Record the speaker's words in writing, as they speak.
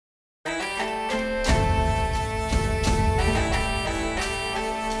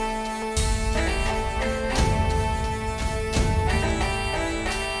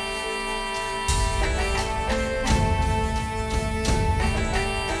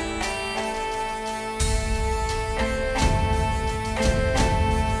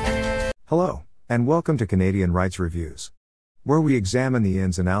Hello, and welcome to Canadian Rights Reviews, where we examine the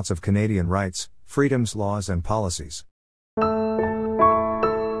ins and outs of Canadian rights, freedoms, laws, and policies.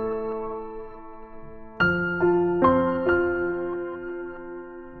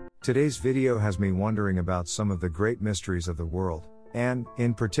 Today's video has me wondering about some of the great mysteries of the world, and,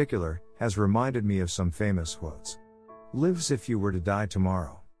 in particular, has reminded me of some famous quotes. Live as if you were to die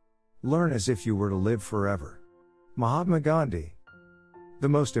tomorrow. Learn as if you were to live forever. Mahatma Gandhi. The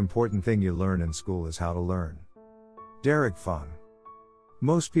most important thing you learn in school is how to learn. Derek Fung.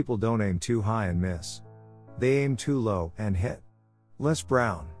 Most people don't aim too high and miss. They aim too low and hit. Les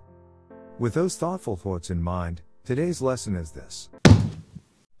Brown. With those thoughtful quotes in mind, today's lesson is this.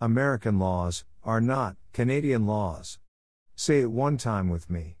 American laws are not Canadian laws. Say it one time with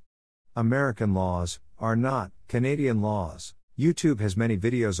me. American laws are not Canadian laws. YouTube has many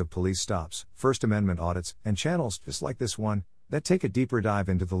videos of police stops, First Amendment audits, and channels just like this one that take a deeper dive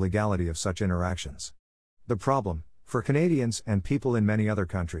into the legality of such interactions. The problem, for Canadians and people in many other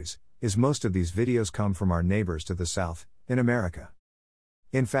countries, is most of these videos come from our neighbors to the south, in America.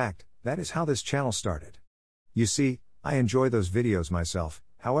 In fact, that is how this channel started. You see, I enjoy those videos myself,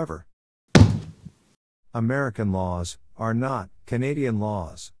 however. American laws are not Canadian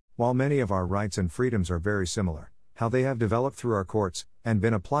laws. While many of our rights and freedoms are very similar, how they have developed through our courts, and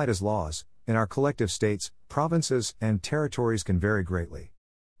been applied as laws, in our collective states, provinces, and territories can vary greatly.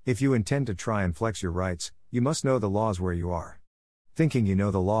 If you intend to try and flex your rights, you must know the laws where you are. Thinking you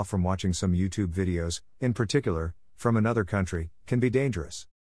know the law from watching some YouTube videos, in particular, from another country, can be dangerous.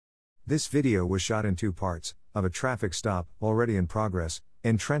 This video was shot in two parts, of a traffic stop, already in progress,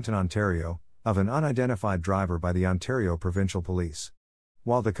 in Trenton, Ontario, of an unidentified driver by the Ontario Provincial Police.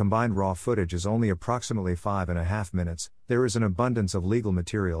 While the combined raw footage is only approximately 5.5 minutes, there is an abundance of legal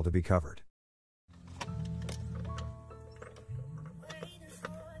material to be covered.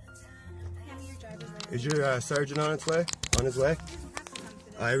 Is your sergeant on its way? On his way?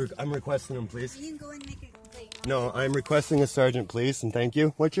 I'm requesting him, please. You can go and make a complaint. No, I'm requesting a sergeant, please, and thank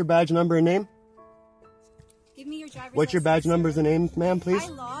you. What's your badge number and name? Give me your driver's What's your badge numbers and name, ma'am, please?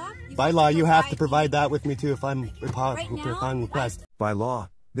 By law, you have to provide that with me too if I'm Right upon request. By law,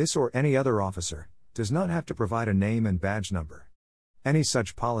 this or any other officer does not have to provide a name and badge number. Any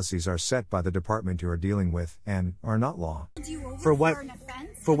such policies are set by the department you are dealing with and are not law. For what?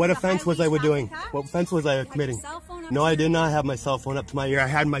 For what offense was I doing? What offense was I committing? No, I did not have my cell phone up to my ear. I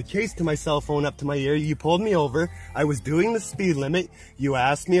had my case to my cell phone up to my ear. You pulled me over. I was doing the speed limit. You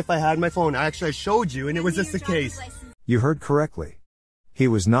asked me if I had my phone. Actually, I showed you, and it was just the case. You heard correctly. He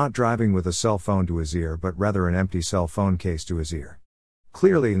was not driving with a cell phone to his ear but rather an empty cell phone case to his ear.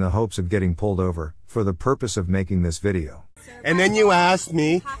 Clearly in the hopes of getting pulled over, for the purpose of making this video. And then you asked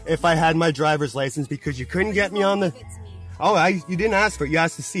me if I had my driver's license because you couldn't get me on the... Oh, you didn't ask for it. You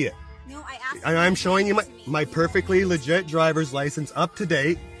asked to see it. No, I asked. And I'm showing you my perfectly legit driver's license up to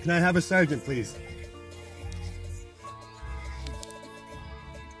date. Can I have a sergeant, please?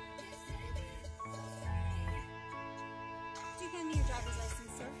 Do you hand me your driver's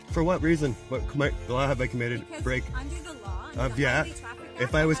license, sir? For what reason? What law have I committed? Because Break? under the law, under the Yeah. Highway Traffic Act,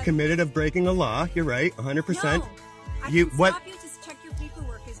 If I was committed of breaking a law, you're right, 100%. No, I You- can what- stop you to check your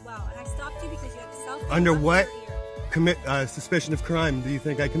paperwork as well, and I stopped you because you had a cell phone Under up to what your ear. suspicion of crime do you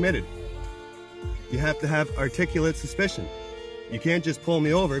think I committed? You have to have articulate suspicion. You can't just pull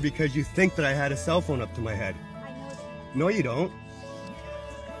me over because you think that I had a cell phone up to my head. I know that. No, you don't.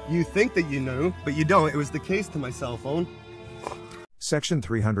 You think that you knew, but you don't. It was the case to my cell phone. Section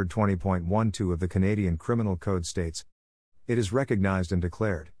 320.12 of the Canadian Criminal Code states, "It is recognized and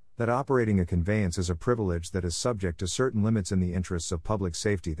declared that operating a conveyance is a privilege that is subject to certain limits in the interests of public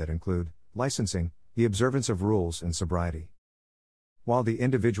safety that include licensing, the observance of rules, and sobriety." While the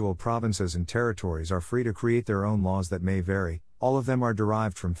individual provinces and territories are free to create their own laws that may vary, all of them are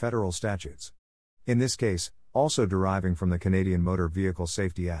derived from federal statutes. In this case, also deriving from the Canadian Motor Vehicle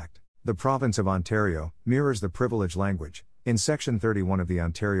Safety Act, the province of Ontario mirrors the privilege language in Section 31 of the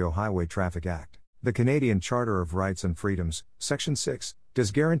Ontario Highway Traffic Act. The Canadian Charter of Rights and Freedoms, Section 6,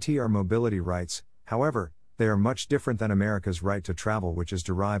 does guarantee our mobility rights. However, they are much different than America's right to travel, which is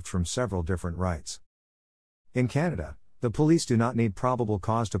derived from several different rights. In Canada, the police do not need probable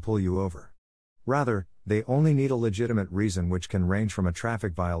cause to pull you over. Rather, they only need a legitimate reason, which can range from a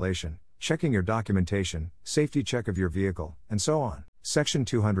traffic violation, checking your documentation, safety check of your vehicle, and so on. Section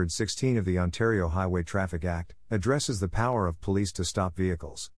 216 of the Ontario Highway Traffic Act addresses the power of police to stop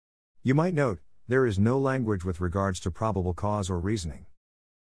vehicles. You might note, there is no language with regards to probable cause or reasoning.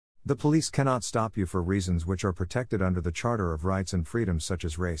 The police cannot stop you for reasons which are protected under the Charter of Rights and Freedoms, such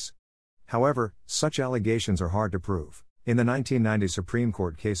as race. However, such allegations are hard to prove. In the 1990 Supreme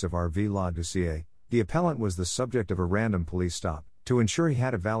Court case of R.V. La Dossier, the appellant was the subject of a random police stop, to ensure he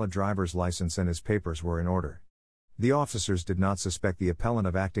had a valid driver's license and his papers were in order. The officers did not suspect the appellant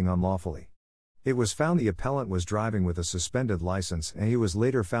of acting unlawfully. It was found the appellant was driving with a suspended license and he was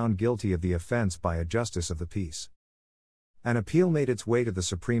later found guilty of the offense by a justice of the peace. An appeal made its way to the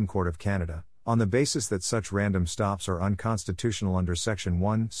Supreme Court of Canada, on the basis that such random stops are unconstitutional under Section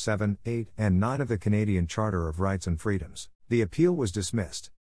 1, 7, 8, and 9 of the Canadian Charter of Rights and Freedoms. The appeal was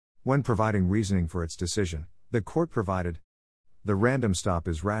dismissed. When providing reasoning for its decision, the court provided, "The random stop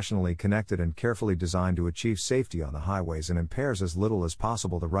is rationally connected and carefully designed to achieve safety on the highways and impairs as little as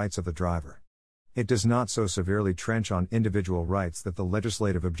possible the rights of the driver. It does not so severely trench on individual rights that the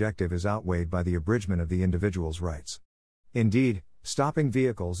legislative objective is outweighed by the abridgment of the individual's rights. Indeed, stopping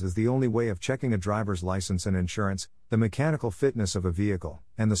vehicles is the only way of checking a driver's license and insurance, the mechanical fitness of a vehicle,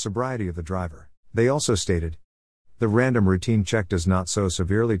 and the sobriety of the driver." They also stated, "The random routine check does not so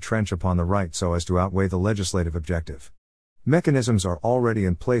severely trench upon the right so as to outweigh the legislative objective. Mechanisms are already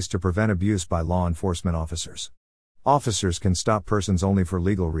in place to prevent abuse by law enforcement officers. Officers can stop persons only for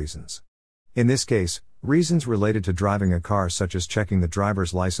legal reasons. In this case, reasons related to driving a car such as checking the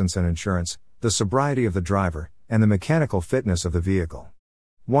driver's license and insurance, the sobriety of the driver, and the mechanical fitness of the vehicle.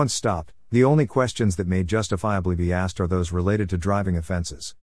 Once stopped, the only questions that may justifiably be asked are those related to driving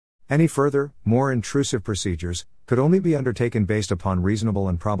offenses. Any further, more intrusive procedures, could only be undertaken based upon reasonable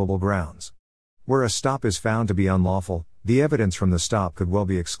and probable grounds. Where a stop is found to be unlawful, the evidence from the stop could well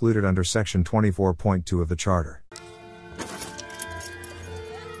be excluded under Section 24.2 of the Charter."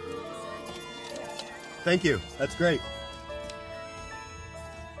 Thank you. That's great.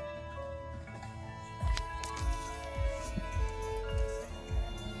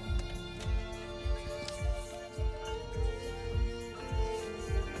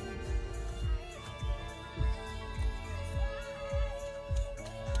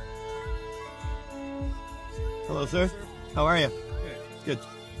 Hello, sir. How are you? Good.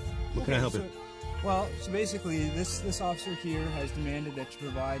 What can I help you? Well, so basically, this officer here has demanded that you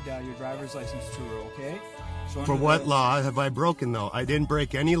provide your driver's license to her, okay? So For what law have I broken, though? I didn't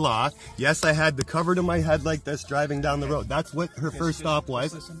break any law. Yes, I had the cover to my head like this driving down the road. That's what her first stop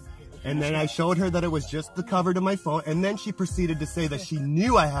was. And then I showed her that it was just the cover to my phone, and then she proceeded to say that she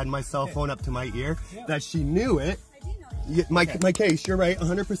knew I had my cell phone up to my ear, that she knew it. My case, you're right,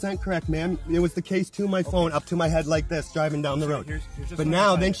 100% correct, ma'am. It was the case to my phone up to my head like this, driving down the road. But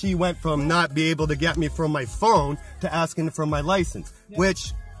now, then she went from not be able to get me from my phone to asking for my license,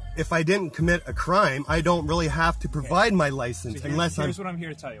 which, if I didn't commit a crime, I don't really have to provide my license unless Here's what I'm here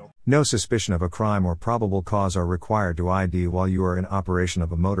to tell you. No suspicion of a crime or probable cause are required to ID while you are in operation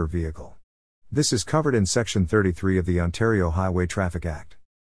of a motor vehicle. This is covered in Section 33 of the Ontario Highway Traffic Act.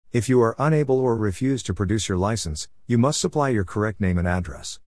 If you are unable or refuse to produce your license, you must supply your correct name and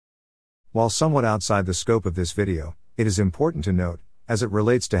address. While somewhat outside the scope of this video, it is important to note, as it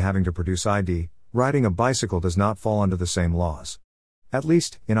relates to having to produce ID, riding a bicycle does not fall under the same laws. At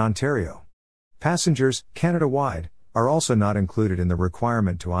least, in Ontario. Passengers, Canada-wide, are also not included in the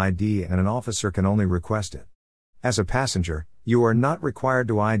requirement to ID and an officer can only request it. As a passenger, you are not required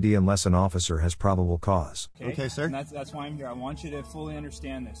to ID unless an officer has probable cause. Okay, sir. And that's why I'm here. I want you to fully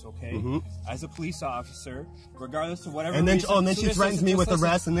understand this, okay? As a police officer, regardless of whatever. And then, reason, then she threatens me with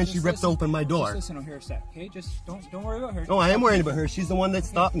arrest, and then she rips open my door. Just listen here a sec, okay? Just don't worry about her. Oh, I am worried about her. She's the one that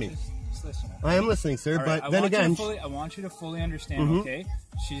stopped me. Just listen. I am listening, sir. Right, but then again, I want you to fully understand, okay?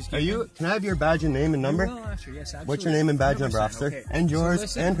 Are you? Can I have your badge and name and number? Yes, absolutely. What's your name and badge number, officer? Okay. And yours, So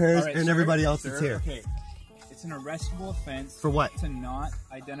listen, and hers, right, and sir, everybody else sir, that's here. Okay. It's an arrestable offense. For what? To not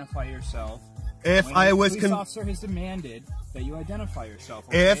identify yourself. If when I was the police officer has demanded that you identify yourself.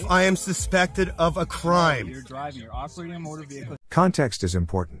 Okay? If I am suspected of a crime. You're driving. You're operating a motor vehicle. Context is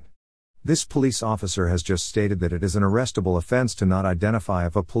important. This police officer has just stated that it is an arrestable offense to not identify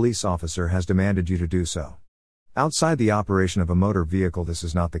if a police officer has demanded you to do so. Outside the operation of a motor vehicle, this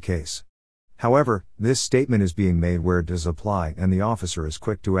is not the case. However, this statement is being made where it does apply, and the officer is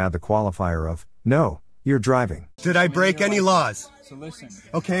quick to add the qualifier of, "No, you're driving." Did I break any laws? So listen.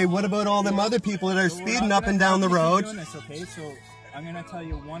 Okay, what about all them other people that are speeding up and down the road? Okay, so I'm gonna tell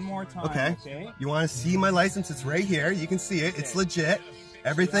you one more time. Okay. You want to see my license? It's right here. You can see it. It's legit.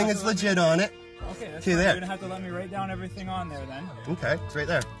 Everything is legit on it. Okay, that's okay, fine. there. You're gonna have to let me write down everything on there then. Okay, it's right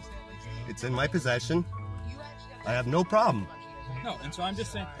there. It's in my possession. I have no problem. No, and so I'm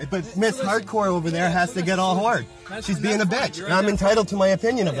just saying. But Miss Hardcore over there has to get all hard. She's being a bitch, and I'm entitled to my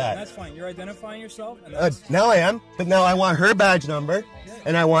opinion of that. That's fine. You're identifying yourself. And now I am, but now I want her badge number,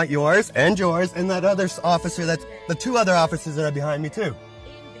 and I want yours, and that other officer, that's the two other officers that are behind me too.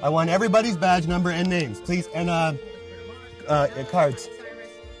 I want everybody's badge number and names, please. And cards.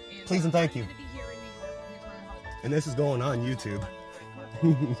 Please and thank you. And this is going on YouTube.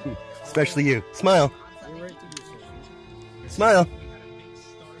 Especially you. Smile. Smile.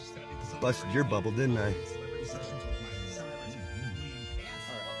 Busted your bubble, didn't I?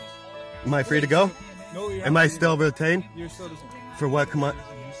 Am I free to go? No, you're Am I still detained? You're still detained. For what? Come on.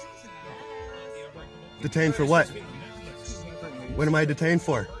 Detained for what? What am I detained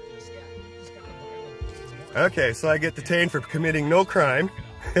for? Okay, so I get detained for committing no crime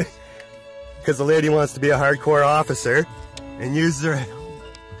because the lady wants to be a hardcore officer and uses her.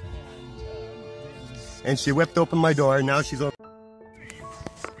 And she whipped open my door, and now she's open.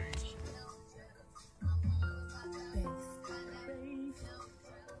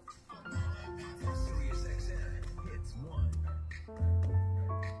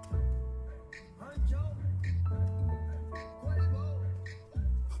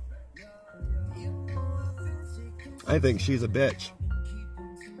 I think she's a bitch.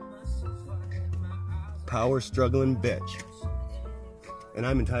 Power struggling bitch. And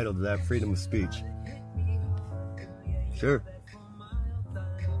I'm entitled to that freedom of speech. Sure.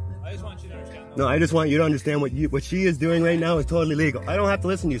 I just want you to understand. No, I just want you to understand what she is doing right now is totally legal. I don't have to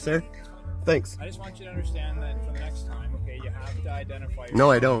listen to you, sir. Thanks. I just want you to understand that for the next time, okay, you have to identify yourself. No,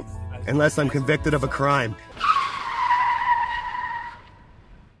 I don't. Unless I'm convicted of a crime.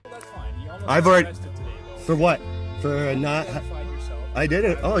 That's fine. You almost I've got already... arrested today, though. For what? For not... Identified yourself. I did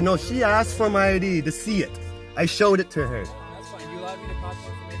it. Oh, no, she asked for my ID to see it. I showed it to her. That's fine. You allowed me to copy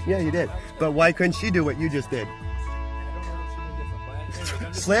information. Yeah, you did. But why couldn't she do what you just did? I don't know what she did different, but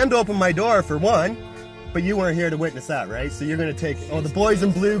I'm just... Slammed open my door for one, but you weren't here to witness that, right? So you're gonna take, oh, the boys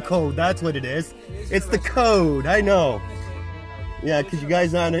in blue code, that's what it is. It's the code, I know. Yeah, because you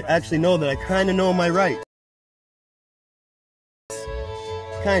guys don't actually know that I kind of know my rights.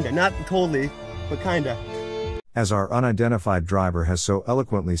 Kinda, not totally, but kinda. As our unidentified driver has so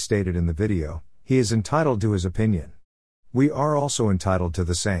eloquently stated in the video, he is entitled to his opinion. We are also entitled to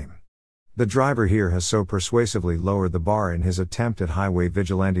the same. The driver here has so persuasively lowered the bar in his attempt at highway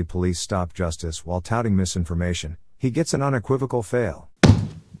vigilante police stop justice while touting misinformation, he gets an unequivocal fail.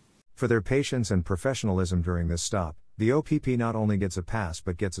 For their patience and professionalism during this stop, the OPP not only gets a pass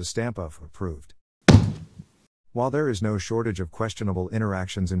but gets a stamp of approved. While there is no shortage of questionable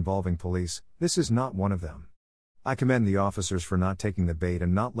interactions involving police, this is not one of them. I commend the officers for not taking the bait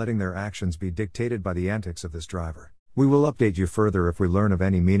and not letting their actions be dictated by the antics of this driver. We will update you further if we learn of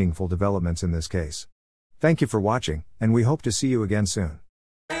any meaningful developments in this case. Thank you for watching, and we hope to see you again soon.